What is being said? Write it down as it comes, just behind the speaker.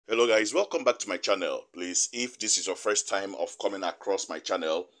Guys, welcome back to my channel. Please, if this is your first time of coming across my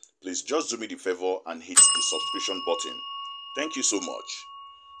channel, please just do me the favor and hit the subscription button. Thank you so much.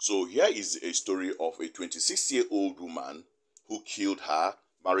 So here is a story of a 26-year-old woman who killed her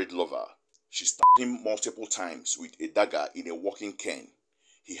married lover. She stabbed him multiple times with a dagger in a walking cane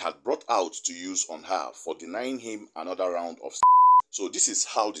he had brought out to use on her for denying him another round of sex. So this is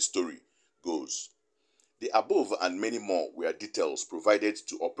how the story goes. The above and many more were details provided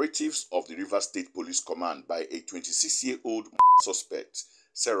to operatives of the Rivers State Police Command by a 26-year-old suspect,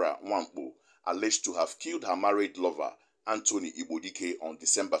 Sarah Nwamkpo, alleged to have killed her married lover, Anthony Ibodike, on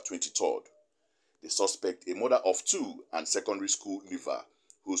December 23rd. The suspect, a mother of two and secondary school leaver,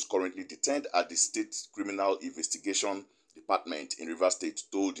 who is currently detained at the State Criminal Investigation Department in Rivers State,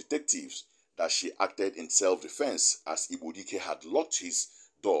 told detectives that she acted in self-defense as Ibodike had locked his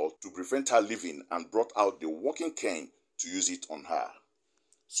door to prevent her leaving and brought out the walking cane to use it on her.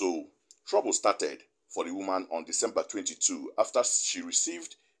 So, trouble started for the woman on December 22 after she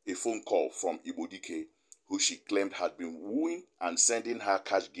received a phone call from Ibodike, who she claimed had been wooing and sending her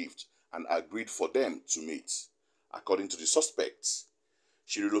cash gift and agreed for them to meet. According to the suspects,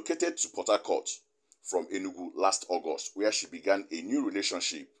 she relocated to Port Harcourt from Enugu last August, where she began a new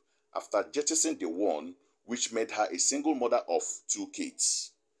relationship after jettisoning the one which made her a single mother of two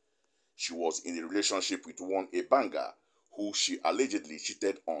kids. She was in a relationship with one Ebanga, who she allegedly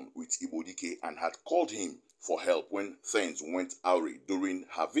cheated on with Ibodike and had called him for help when things went awry during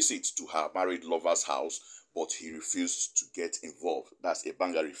her visit to her married lover's house, but he refused to get involved. That's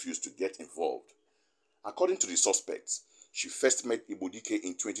Ebanga refused to get involved. According to the suspects, she first met Ibodike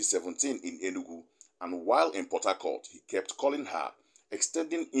in 2017 in Enugu, and while in Port Harcourt, he kept calling her,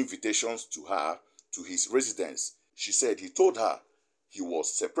 extending invitations to her to his residence. She said he told her he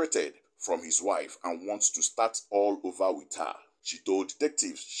was separated from his wife and wants to start all over with her. She told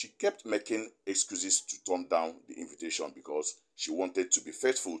detectives she kept making excuses to turn down the invitation because she wanted to be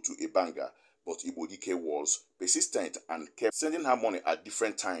faithful to Ebanga, but Ibodike was persistent and kept sending her money at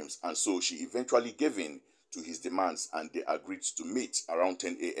different times, and so she eventually gave in to his demands and they agreed to meet around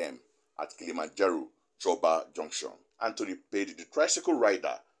 10 a.m. at Kilimanjaro Choba Junction. Anthony paid the tricycle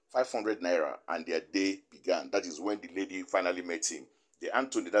rider 500 naira and their day began. That is when the lady finally met him. The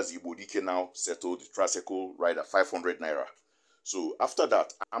Anthony, that's Ibodike, now settled the tricycle rider 500 naira. So after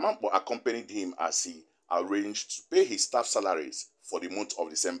that, Nwamkpo accompanied him as he arranged to pay his staff salaries for the month of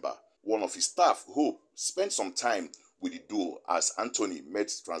December. One of his staff, Hope, spent some time with the duo as Anthony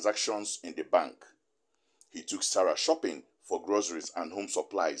made transactions in the bank. He took Sarah shopping for groceries and home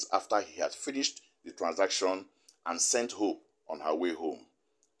supplies after he had finished the transaction and sent Hope on her way home.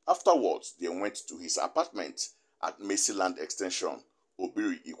 Afterwards, they went to his apartment at Macyland Extension,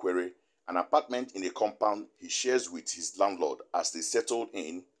 Obiri Ikwere, an apartment in a compound he shares with his landlord. As they settled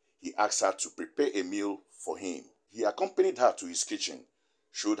in, he asked her to prepare a meal for him. He accompanied her to his kitchen,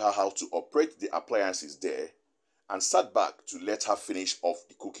 showed her how to operate the appliances there, and sat back to let her finish off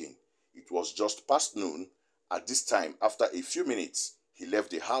the cooking. It was just past noon. At this time, after a few minutes, he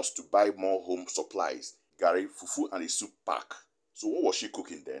left the house to buy more home supplies, gari, fufu, and a soup pack. So what was she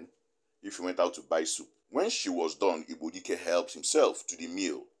cooking then, if he went out to buy soup? When she was done, Ibodike helped himself to the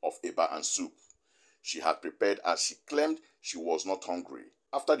meal of eba and soup she had prepared, as she claimed she was not hungry.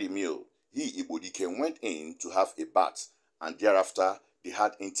 After the meal, he, Ibodike, went in to have a bath, and thereafter they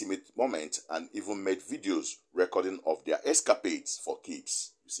had intimate moments and even made videos recording of their escapades for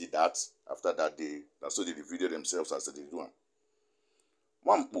keeps. You see that? After that day, that's so they video themselves as they do.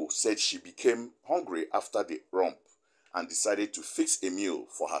 Nwamkpo said she became hungry after the romp and decided to fix a meal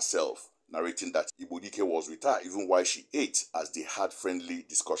for herself, narrating that Ibodike was with her even while she ate as they had friendly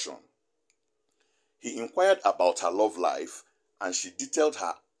discussion. He inquired about her love life and she detailed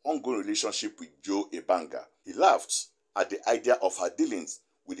her ongoing relationship with Joe Ebanga. He laughed at the idea of her dealings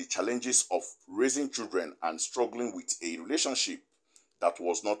with the challenges of raising children and struggling with a relationship that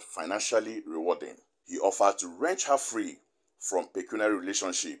was not financially rewarding. He offered to wrench her free from pecuniary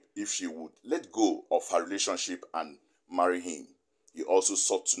relationship if she would let go of her relationship and marry him. He also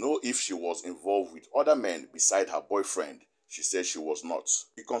sought to know if she was involved with other men beside her boyfriend. She said she was not.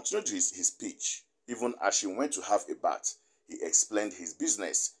 He continued his speech. Even as she went to have a bath, he explained his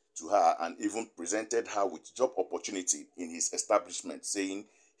business to her and even presented her with job opportunity in his establishment, saying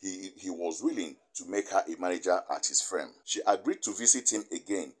he was willing to make her a manager at his firm. She agreed to visit him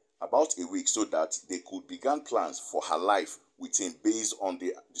again about a week so that they could begin plans for her life with him based on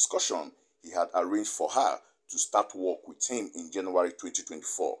the discussion he had arranged for her to start work with him in January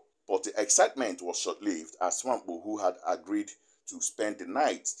 2024. But the excitement was short-lived as Nwamkpo, who had agreed to spend the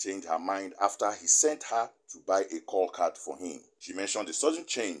night, changed her mind after he sent her to buy a call card for him. She mentioned the sudden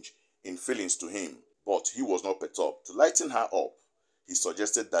change in feelings to him, but he was not perturbed. To lighten her up, he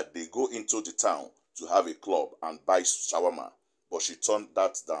suggested that they go into the town to have a club and buy shawarma, but she turned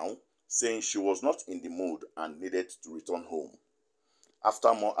that down, saying she was not in the mood and needed to return home.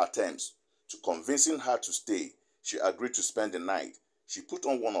 After more attempts to convincing her to stay, she agreed to spend the night. She put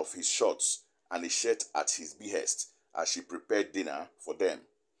on one of his shorts and a shirt at his behest as she prepared dinner for them.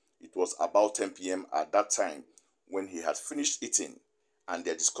 It was about 10 p.m. at that time when he had finished eating and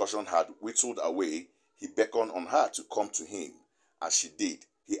their discussion had whittled away. He beckoned on her to come to him. As she did,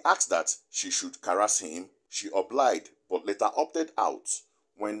 he asked that she should caress him. She obliged, but later opted out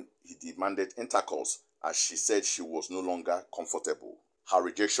when he demanded intercourse, as she said she was no longer comfortable. Her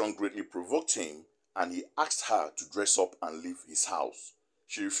rejection greatly provoked him, and he asked her to dress up and leave his house.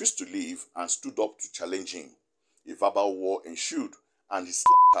 She refused to leave and stood up to challenge him. A verbal war ensued, and he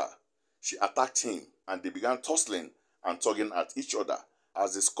slapped her. She attacked him, and they began tussling and tugging at each other.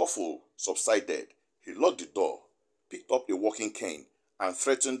 As the scuffle subsided, he locked the door, picked up a walking cane, and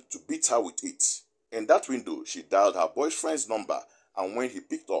threatened to beat her with it. In that window, she dialed her boyfriend's number, and when he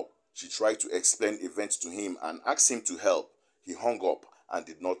picked up, she tried to explain events to him and asked him to help. He hung up and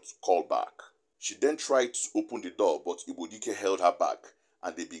did not call back. She then tried to open the door, but Ibodike held her back,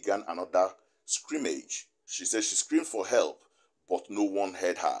 and they began another scrimmage. She said she screamed for help, but no one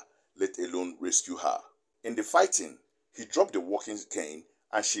heard her, let alone rescue her. In the fighting, he dropped the walking cane,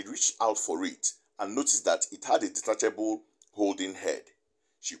 and she reached out for it and noticed that it had a detachable holding head.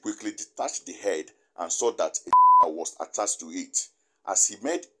 She quickly detached the head and saw that a was attached to it. As he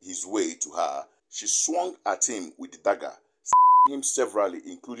made his way to her, she swung at him with the dagger, stabbing him severally,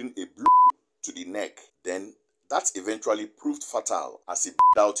 including a blow to the neck. Then that eventually proved fatal. As he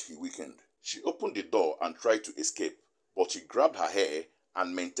bled out, he weakened. She opened the door and tried to escape, but he grabbed her hair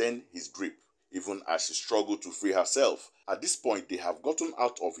and maintained his grip, even as she struggled to free herself. At this point, they have gotten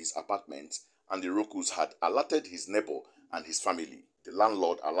out of his apartment, and the Rokus had alerted his neighbor and his family. The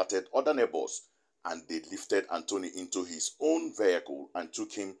landlord alerted other neighbors, and they lifted Anthony into his own vehicle and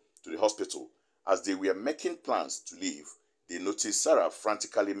took him to the hospital. As they were making plans to leave, they noticed Sarah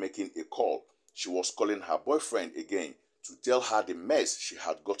frantically making a call. She was calling her boyfriend again to tell her the mess she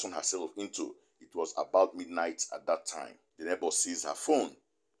had gotten herself into. It was about midnight at that time. The neighbor seized her phone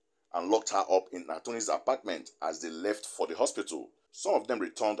and locked her up in Anthony's apartment as they left for the hospital. Some of them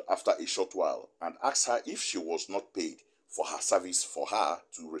returned after a short while and asked her if she was not paid for her service for her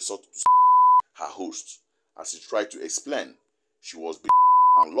to resort to her host. As she tried to explain, she was beaten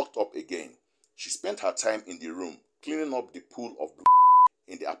and locked up again. She spent her time in the room cleaning up the pool of blood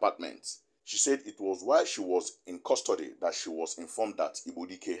in the apartment. She said it was while she was in custody that she was informed that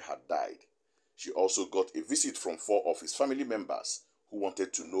Ibodike had died. She also got a visit from 4 of his family members who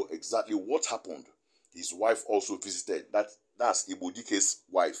wanted to know exactly what happened. His wife also visited. That's Ibodike's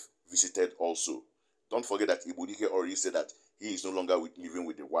wife visited also. Don't forget that Ibodike already said that he is no longer living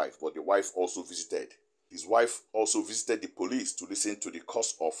with the wife, but the wife also visited. His wife also visited the police to listen to the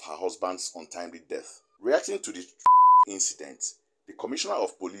cause of her husband's untimely death. Reacting to the incident, the Commissioner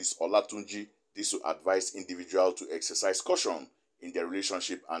of Police, Olatunji Diso, advised individuals to exercise caution in their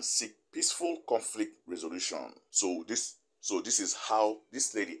relationship and seek peaceful conflict resolution. So this is how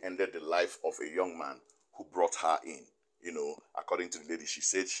this lady ended the life of a young man who brought her in. You know, according to the lady, she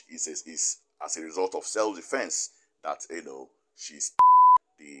said it's as a result of self-defense that, she's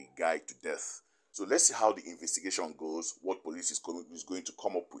the guy to death. So let's see how the investigation goes, what police is going to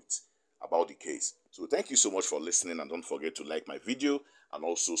come up with about the case. So thank you so much for listening, and don't forget to like my video and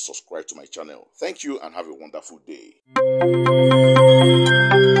also subscribe to my channel. Thank you and have a wonderful day.